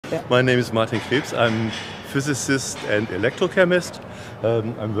Yeah. My name is Martin Krebs. I'm physicist and electrochemist.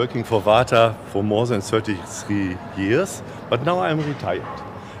 I'm working for Varta for more than 33 years, but now I'm retired.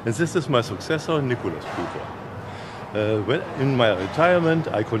 And this is my successor, Nicolas Bucher. In my retirement,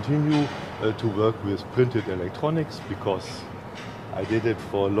 I continue to work with printed electronics because I did it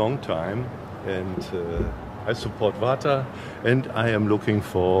for a long time, and I support Varta, and I am looking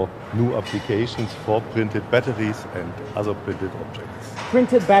for new applications for printed batteries and other printed objects.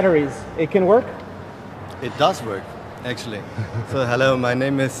 Printed batteries, it can work? It does work, actually. So hello, my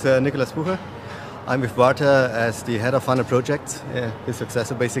name is Nicolas Bucher. I'm with Varta as the head of final projects, his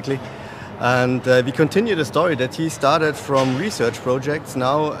successor basically. And we continue the story that he started from research projects,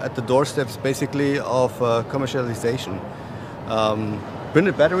 now at the doorsteps basically of commercialization.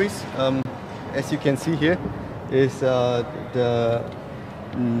 Printed batteries, as you can see here, is the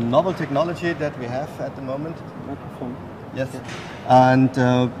novel technology that we have at the moment. Microphone. Yes. And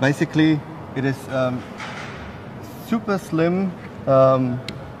basically it is super slim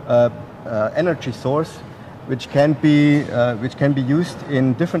energy source which can be used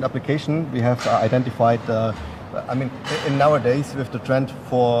in different applications. We have identified in nowadays with the trend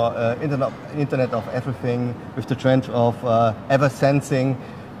for Internet of Everything, with the trend of ever sensing,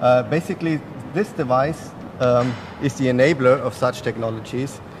 basically this device is the enabler of such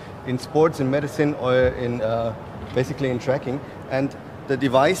technologies in sports, in medicine, or in basically in tracking. And the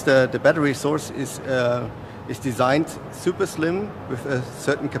device, the battery source, is designed super slim with a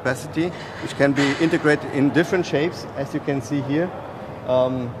certain capacity, which can be integrated in different shapes, as you can see here.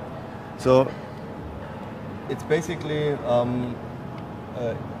 So it's basically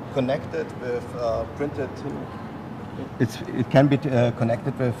connected with printed. It can be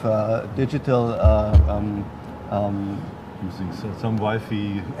connected with digital. Using some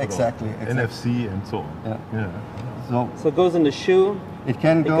Wi-Fi, exactly. NFC and so on. Yeah. So it goes in the shoe. It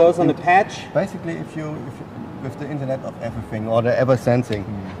goes on the patch. Basically, if you with the Internet of Everything or the ever sensing,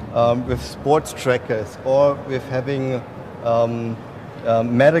 with sports trackers, or with having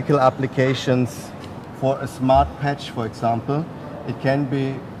medical applications for a smart patch, for example, it can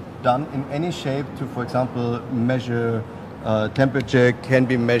be done in any shape to, for example, measure temperature, can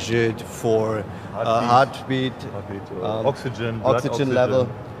be measured for heartbeat, oxygen level.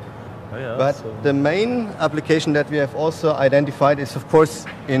 Oh, yeah, but the main application that we have also identified is, of course,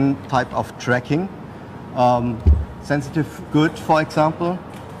 in type of tracking. Sensitive good, for example.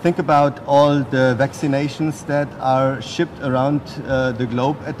 Think about all the vaccinations that are shipped around the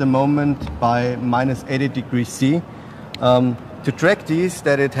globe at the moment by minus 80 degrees C. To track these,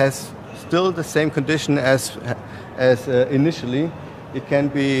 that it has still the same condition as initially, it can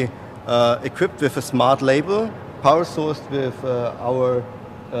be equipped with a smart label, power sourced with our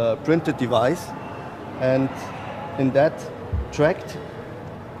printed device, and in that tracked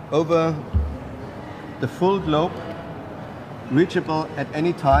over the full globe, reachable at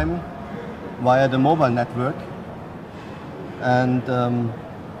any time via the mobile network. And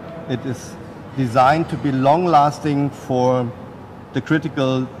it is designed to be long-lasting for the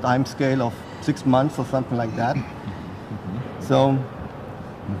critical time scale of 6 months or something like that. So,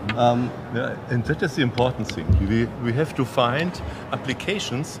 and that is the important thing. We have to find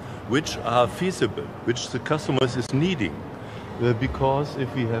applications which are feasible, which the customers is needing, because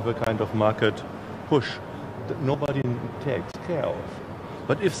if we have a kind of market push that nobody takes care of.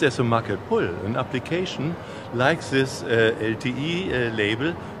 But if there's a market pull, an application like this LTE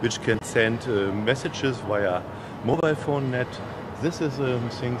label, which can send messages via mobile phone net, this is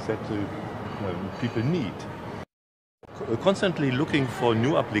things that people need. Constantly looking for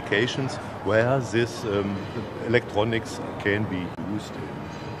new applications where this electronics can be used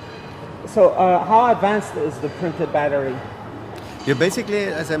in. So how advanced is the printed battery? You're basically,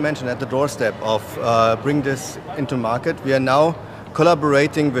 as I mentioned, at the doorstep of bring this into market. We are now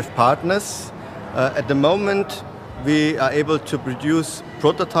collaborating with partners. At the moment, we are able to produce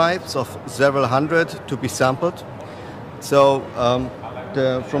prototypes of several hundred to be sampled. So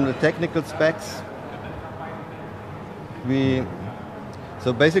from the technical specs, we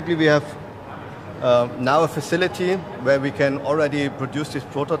have now a facility where we can already produce these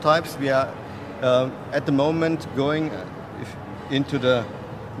prototypes. We are at the moment going into the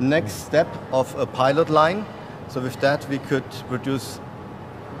next step of a pilot line. So with that we could produce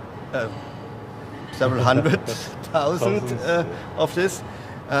several hundred thousand of this.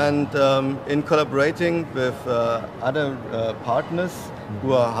 And in collaborating with other partners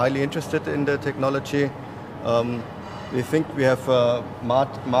who are highly interested in the technology, we think we have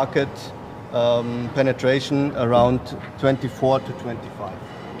market penetration around 24 to 25.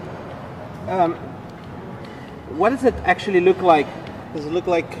 What does it actually look like Does it look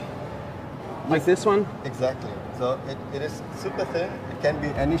like this one? Exactly. So it is super thin. It can be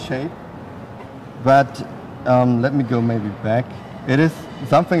any shape. But let me go maybe back. It is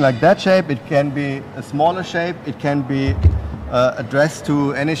something like that shape. It can be a smaller shape. It can be addressed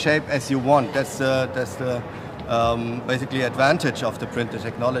to any shape as you want. That's the basically advantage of the printer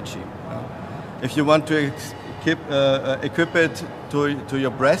technology. If you want to equip it to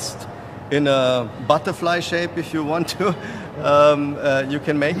your breast in a butterfly shape, if you want to, you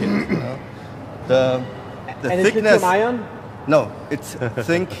can make it. The and thickness. Is lithium-ion? No, it's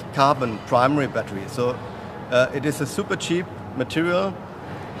zinc carbon primary battery. So it is a super cheap material,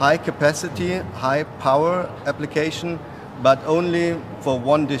 high capacity, high power application, but only for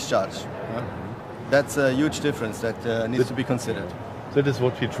one discharge. That's a huge difference that needs to be considered. That is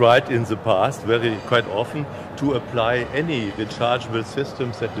what we tried in the past, quite often, to apply any rechargeable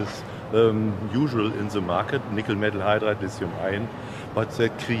systems that is usual in the market, nickel metal hydride, lithium ion, but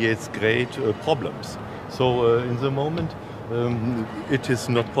that creates great problems. So in the moment, it is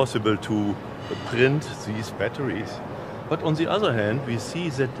not possible to print these batteries. But on the other hand, we see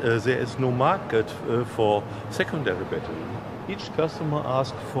that there is no market for secondary battery. Each customer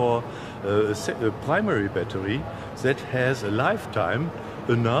asks for a primary battery that has a lifetime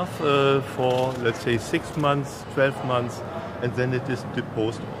enough for, let's say, 6 months, 12 months, and then it is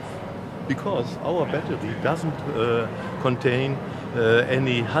disposed of. Because our battery doesn't contain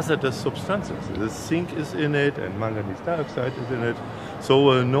any hazardous substances. The zinc is in it and manganese dioxide is in it.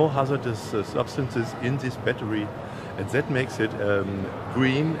 So no hazardous substances in this battery, and that makes it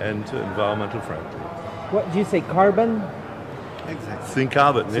green and environmental friendly. What do you say, carbon? Exactly. Zinc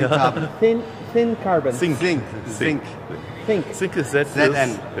carbon. Zinc carbon. Thin carbon. Zinc. Zinc. Zinc is that.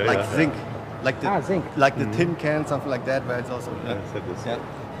 ZN, like zinc. Zinc. Like the tin can, something like that, where it's also. Yes, that is. Yeah.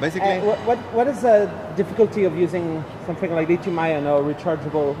 Basically. What is the difficulty of using something like lithium-ion or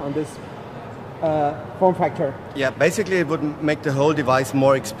rechargeable on this form factor? Yeah, basically it would make the whole device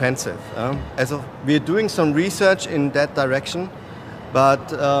more expensive. We're doing some research in that direction, but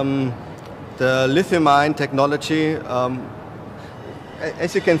the lithium-ion technology,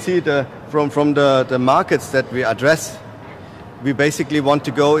 as you can see from the markets that we address, we basically want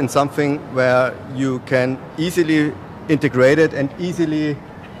to go in something where you can easily integrate it and easily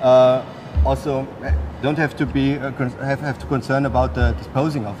also don't have to be have to concern about the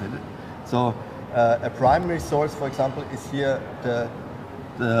disposing of it. So a primary source, for example, is here the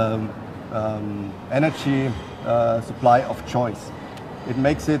energy supply of choice. It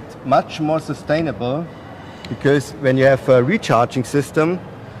makes it much more sustainable because when you have a recharging system,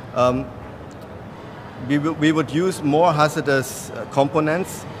 we would use more hazardous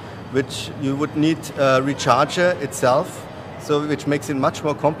components, which you would need a recharger itself, so which makes it much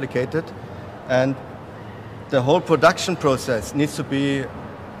more complicated, and the whole production process needs to be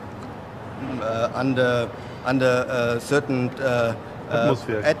under a certain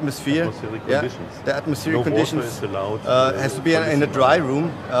atmosphere. Conditions. The atmospheric No conditions water is allowed, has to be in a dry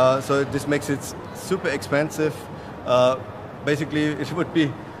room, so this makes it super expensive. Basically, it would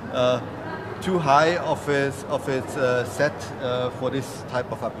be too high of its set for this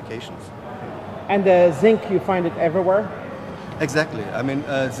type of applications. And the zinc, you find it everywhere? Exactly. I mean,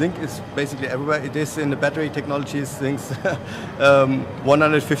 zinc is basically everywhere. It is in the battery technologies since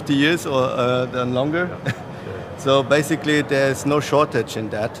 150 years or longer. Yeah. So basically, there's no shortage in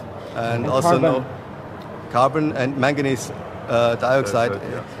that, and also carbon. no carbon and manganese dioxide.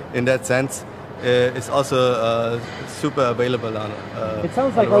 In that sense, is also super available on. It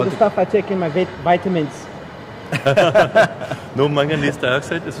sounds like all the stuff I take in my vitamins. No, manganese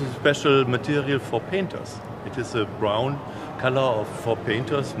dioxide is a special material for painters. It is a brown color for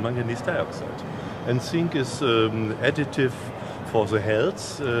painters, manganese dioxide. And zinc is additive for the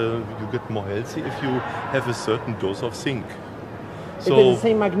health. You get more healthy if you have a certain dose of zinc. So, is it the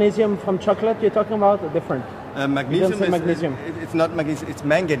same magnesium from chocolate you're talking about, or different? Magnesium is magnesium. It's not magnesium, it's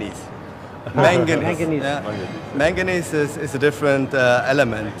manganese. Manganese. Yeah. Manganese is a different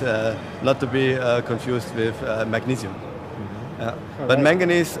element, not to be confused with magnesium. Mm-hmm. Yeah. But right.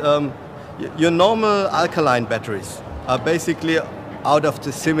 Manganese, your normal alkaline batteries are basically out of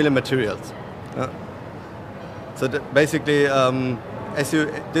the similar materials. So basically,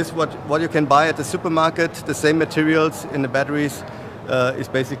 what you can buy at the supermarket, the same materials in the batteries is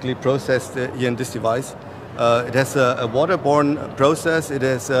basically processed here in this device. It has a waterborne process. It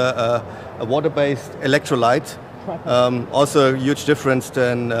has a water-based electrolyte. Also a huge difference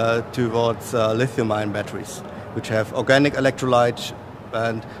than towards lithium-ion batteries, which have organic electrolytes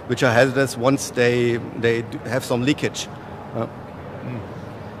and which are hazardous once they have some leakage.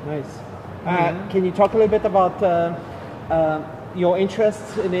 Nice. Can you talk a little bit about your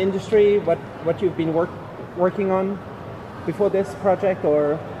interests in the industry, what you've been working on before this project,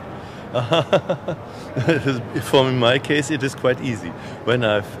 or? For my case, it is quite easy. When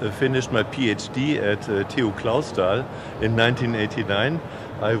I finished my PhD at TU Clausthal in 1989,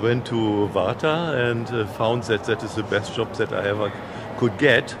 I went to Varta and found that that is the best job that I ever could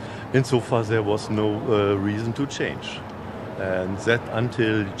get. Insofar, there was no reason to change. And that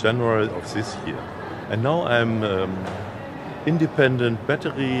until January of this year. And now I'm independent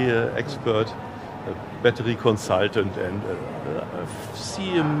battery expert, battery consultant, and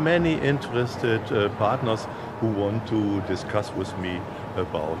see many interested partners who want to discuss with me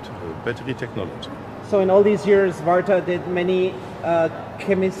about battery technology. So in all these years, Varta did many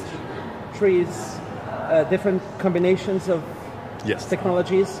chemistries, different combinations of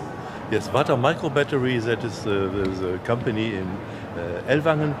technologies. Yes, Varta Microbattery, that is the company in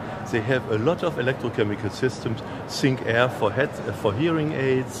Ellwangen. They have a lot of electrochemical systems, zinc air for hearing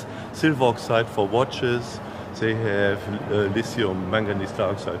aids, silver oxide for watches. They have lithium manganese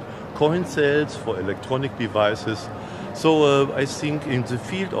dioxide coin cells for electronic devices. So I think in the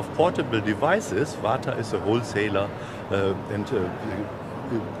field of portable devices, Varta is a wholesaler and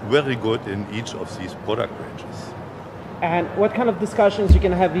very good in each of these product ranges. And what kind of discussions you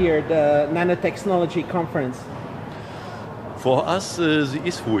can have here at the Nanotexnology conference? For us, the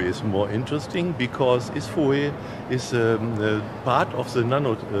ISFOE is more interesting because ISFOE is part of the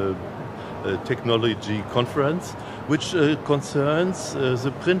Nanotechnology conference, which concerns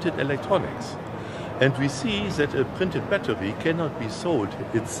the printed electronics. And we see that a printed battery cannot be sold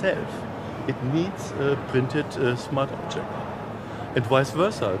itself. It needs a printed smart object. And vice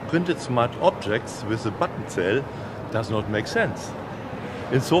versa, printed smart objects with a button cell does not make sense.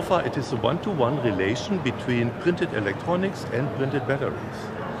 Insofar, it is a one-to-one relation between printed electronics and printed batteries.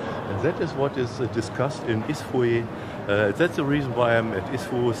 And that is what is discussed in ISFOE. That's the reason why I'm at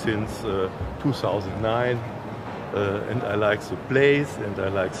ISFOE since 2009. And I like the place, and I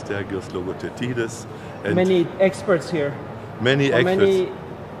like Stergios Logothetis. And many experts here. Many experts.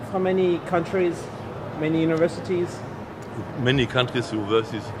 From many countries, many universities. Many countries,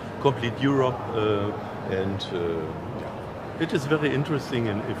 universities, complete Europe. And it is very interesting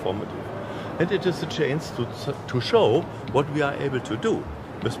and informative. And it is a chance to show what we are able to do.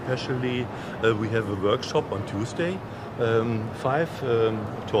 Especially, we have a workshop on Tuesday, 5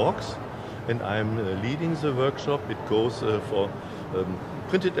 talks, and I'm leading the workshop. It goes for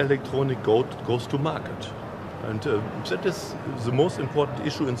printed electronic goes to market. And that is the most important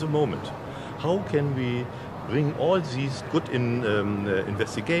issue in the moment. How can we bring all these good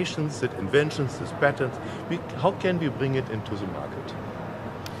investigations, these inventions, these patents, how can we bring it into the market?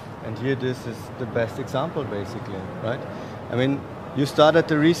 And here this is the best example, basically, right? I mean, you started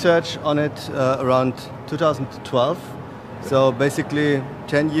the research on it around 2012, so basically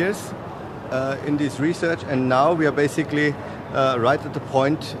 10 years in this research, and now we are basically right at the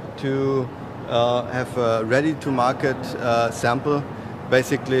point to have a ready-to-market sample,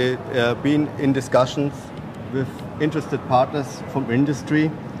 basically being in discussions with interested partners from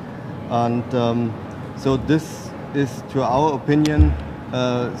industry, and so this is, to our opinion,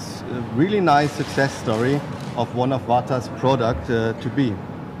 a really nice success story of one of Varta's product to be.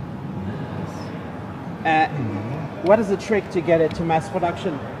 What is the trick to get it to mass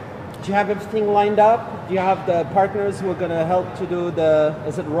production? Do you have everything lined up? Do you have the partners who are going to help to do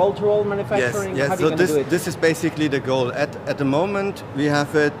is it roll-to-roll manufacturing? Yes. So this is basically the goal. At the moment, we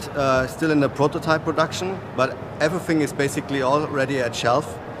have it still in the prototype production, but everything is basically already at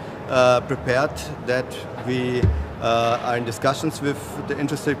shelf, prepared, that we are in discussions with the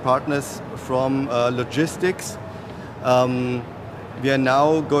interested partners from logistics. We are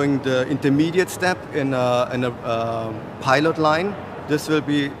now going the intermediate step in a pilot line. This will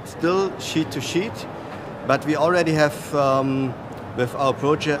be still sheet to sheet, but we already have with our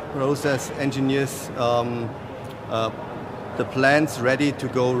process engineers the plans ready to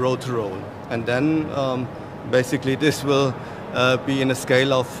go roll to roll, and then basically this will be in a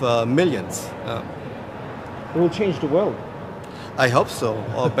scale of millions. It will change the world. I hope so,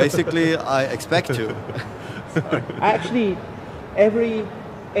 or basically I expect to. Actually, every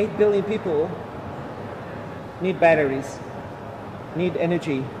 8 billion people need batteries, need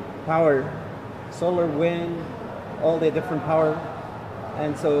energy, power, solar, wind, all the different power.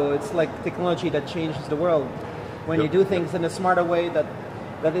 And so it's like technology that changes the world. When you do things in a smarter way,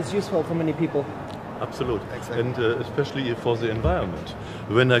 that is useful for many people. Absolutely, exactly. And especially for the environment.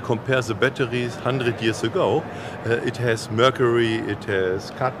 When I compare the batteries 100 years ago, it has mercury, it has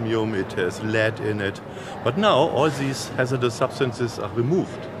cadmium, it has lead in it. But now all these hazardous substances are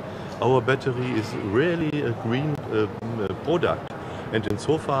removed. our battery is really a green product. And in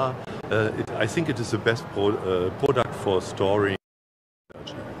so far, I think it is the best product for storing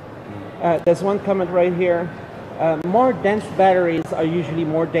energy. There's one comment right here. More dense batteries are usually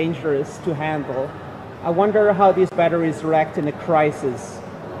more dangerous to handle. I wonder how these batteries react in a crisis.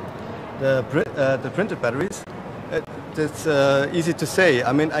 The printed batteries, it's easy to say.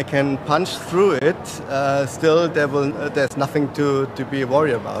 I mean, I can punch through it. Still, there's nothing to be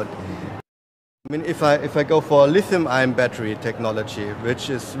worried about. I mean, if I go for lithium-ion battery technology, which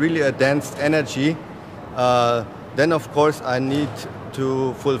is really a dense energy, then of course I need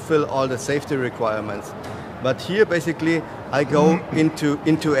to fulfill all the safety requirements. But here, basically, I go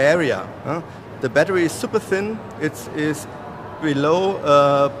into area. The battery is super thin. It is below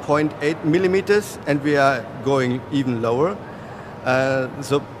 0.8 millimeters, and we are going even lower.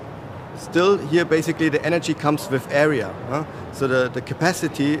 So still here, basically, the energy comes with area. So the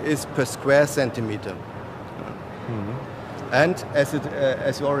capacity is per square centimeter. And as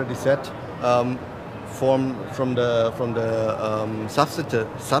you already said, from the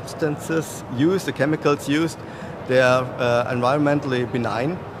substances used, the chemicals used, they are environmentally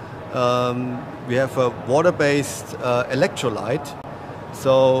benign. We have a water-based electrolyte.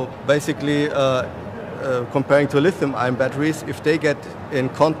 So basically, comparing to lithium-ion batteries, if they get in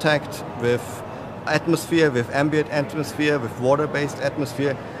contact with atmosphere, with ambient atmosphere, with water-based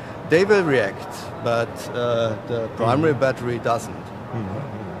atmosphere, they will react, but the primary battery doesn't.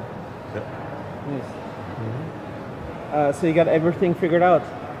 So you got everything figured out,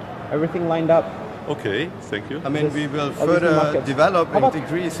 everything lined up. Okay, thank you. I mean, we will further develop and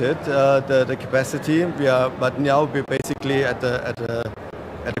decrease it, the capacity. But now we're basically at a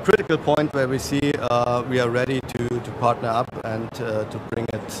critical point where we see we are ready to partner up and to bring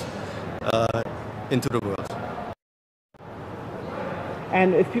it into the world.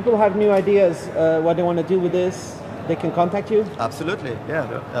 And if people have new ideas, what they want to do with this, they can contact you? Absolutely,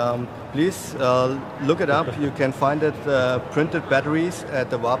 yeah. Please look it up. You can find it printed batteries at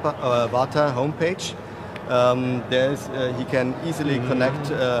the Varta homepage. He can easily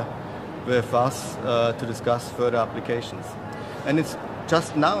connect with us to discuss further applications. And it's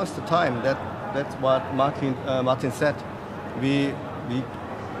just now is the time. That's what Martin said. We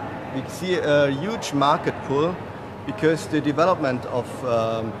see a huge market pull because the development of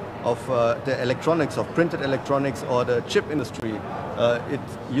the electronics, of printed electronics or the chip industry, it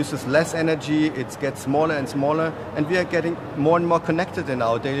uses less energy, it gets smaller and smaller, and we are getting more and more connected in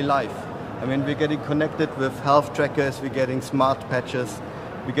our daily life. I mean, we're getting connected with health trackers, we're getting smart patches,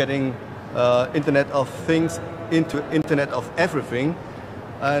 we're getting Internet of Things into Internet of Everything.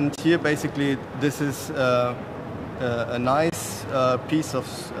 And here, basically, this is a nice piece of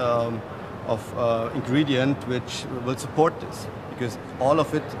ingredient which will support this, because all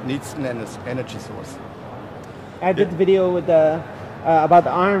of it needs an energy source. I did a video with about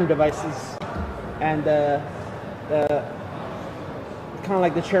ARM devices, and kind of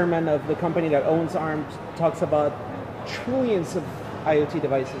like the chairman of the company that owns ARM talks about trillions of IoT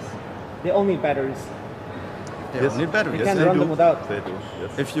devices. They all need batteries. They all need batteries. You can't run them without. They do,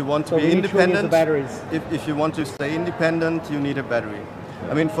 yes. If you want to be independent, if you want to stay independent, you need a battery.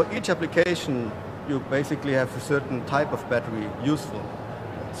 I mean, for each application, you basically have a certain type of battery useful.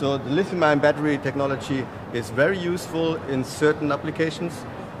 So the lithium-ion battery technology is very useful in certain applications,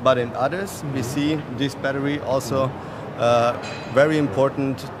 but in others, we see this battery also very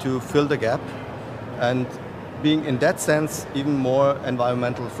important to fill the gap, and being in that sense even more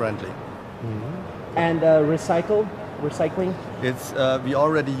environmental friendly. And recycling? It's we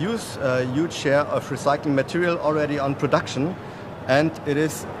already use a huge share of recycling material already on production, and it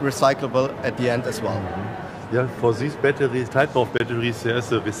is recyclable at the end as well. Yeah, for these batteries, type of batteries,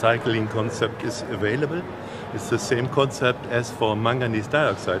 there's a recycling concept is available. It's the same concept as for manganese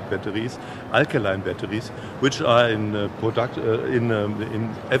dioxide batteries, alkaline batteries, which are in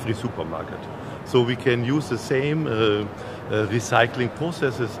in every supermarket. So we can use the same recycling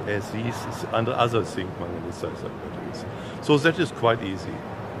processes as these under other zinc manganese dioxide batteries. So that is quite easy.